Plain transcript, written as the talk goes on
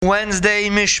Wednesday,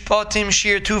 Mishpatim,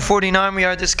 Shir 249, we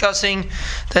are discussing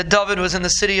that David was in the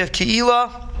city of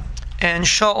Keilah and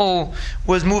Shaul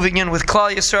was moving in with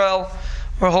Klal Yisrael.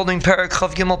 We're holding Perek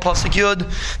Chav Gimel Pasuk Yud.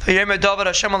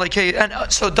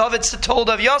 And so David told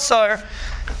Avyasar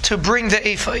to bring the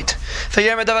ephod.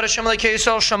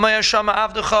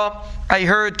 I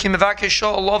heard Ki mevakesh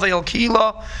Shaul lo ve'el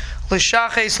Keilah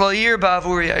l'shaches la'ir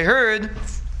ba'avuri. I heard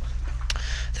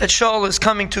that Shaul is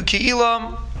coming to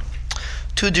Keilah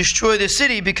to destroy the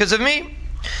city because of me.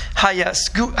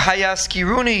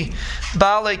 Hayaskiruni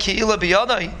Baalei Keilah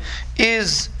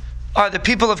biyadai. Are the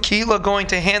people of Keilah going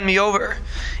to hand me over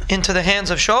into the hands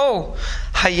of Shaul?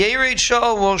 Hayered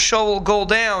Shaul, will Shaul go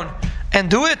down and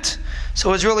do it?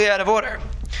 So it's really out of order.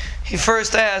 He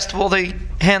first asked, will they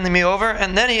hand me over?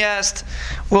 And then he asked,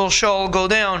 will Shaul go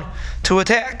down to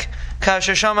attack?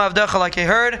 Kasher Shama Avdecha, like I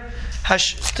heard.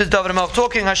 This is David HaMelech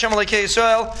talking. Hashem Alekei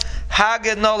Yisrael,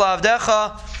 Hagid Nola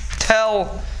Avdecha,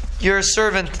 tell your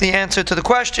servant the answer to the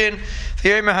question.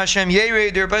 V'yemer Hashem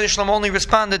Yered, the Rebbeinu Shalom only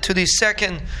responded to the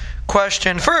second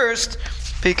question first,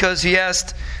 because he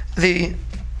asked it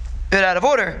out of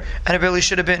order, and it really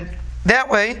should have been that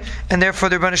way, and therefore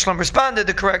the Rebbeinu Shalom responded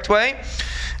the correct way,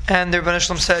 and the Rebbeinu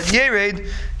Shalom said, Yered,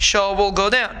 Shaul will go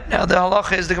down. Now the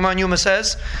halacha is, the Gemara Yuma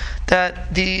says,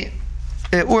 that the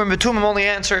Urim V'Tumim only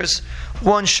answers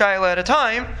one shaila at a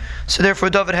time, so therefore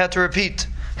David had to repeat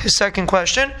his second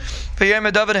question.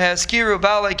 David has Kiru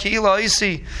Baalei Keilah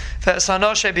Isi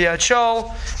V'Sanoshe B'Yad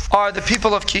Shaul. Are the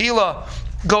people of Keilah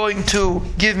going to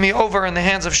give me over in the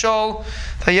hands of Shaul?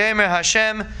 Vayemer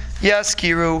Hashem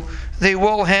Yaskiru. They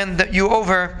will hand you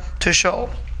over to Shaul.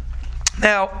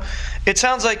 Now, it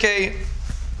sounds like a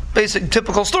basic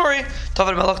typical story.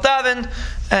 David HaMelech davened,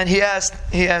 and he asked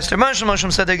their Moshe. Moshe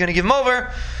said they're going to give him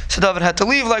over, so David had to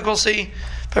leave, like we'll see.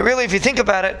 But really, if you think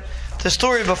about it, the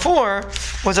story before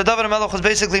was that David HaMelech was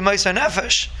basically Meiser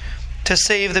Nefesh to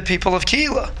save the people of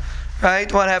Keilah.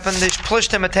 Right? What happened? The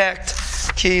Plishtim attacked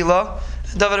Keilah.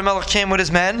 David HaMelech came with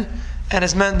his men, and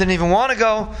his men didn't even want to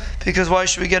go, because why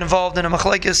should we get involved in a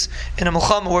machlekes, in a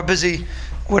milchama? We're busy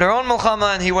with our own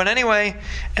milchama, and he went anyway,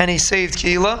 and he saved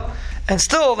Keilah. And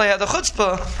still, they had the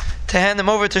chutzpah to hand them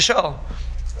over to Shaul.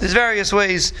 There's various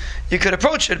ways you could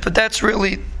approach it, but that's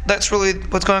really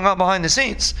what's going on behind the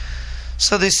scenes.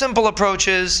 So the simple approach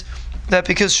is that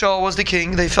because Shaul was the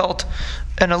king, they felt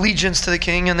an allegiance to the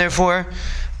king, and therefore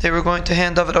they were going to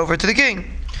hand David over to the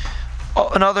king.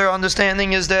 Another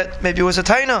understanding is that maybe it was a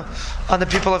taina on the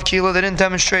people of Keilah. They didn't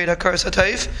demonstrate Hakaras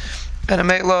HaTayv, and a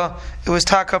meila, it was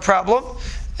taka problem,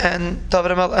 and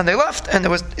David HaMelech, and they left, and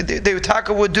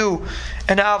taka would do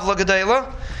an avla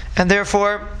gedela, and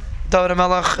therefore David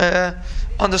HaMelech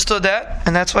understood that,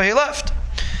 and that's why he left.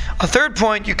 A third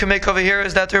point you can make over here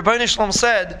is that the Rebbeinu Shalom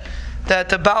said that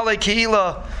the Baalei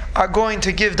Keilah are going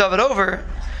to give David over,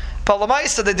 but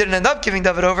Lamaisa they didn't end up giving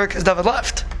David over because David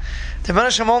left. The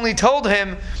Rebbeinu Shalom only told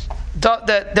him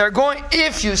that they're going,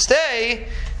 if you stay,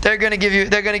 they're going to give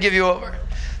you over.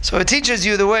 So it teaches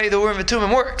you the way the Urim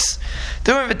V'Tumim works.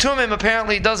 The Urim V'Tumim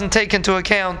apparently doesn't take into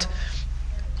account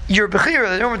your bechira.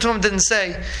 The Urim V'Tumim didn't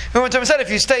say. The Urim V'Tumim said,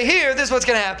 if you stay here, this is what's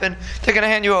going to happen. They're going to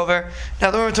hand you over. Now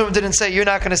the Urim V'Tumim didn't say you're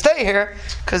not going to stay here,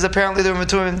 because apparently the Urim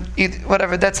V'Tumim,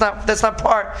 whatever, that's not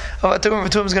part of what the Urim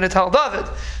V'Tumim is going to tell David.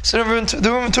 So the Urim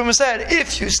V'Tumim said,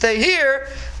 if you stay here,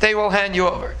 they will hand you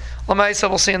over. Lamaisa,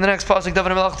 we'll see in the next pasuk,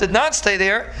 David HaMelech did not stay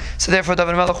there, so therefore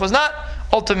David HaMelech was not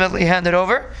ultimately handed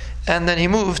over, and then he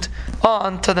moved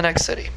on to the next city.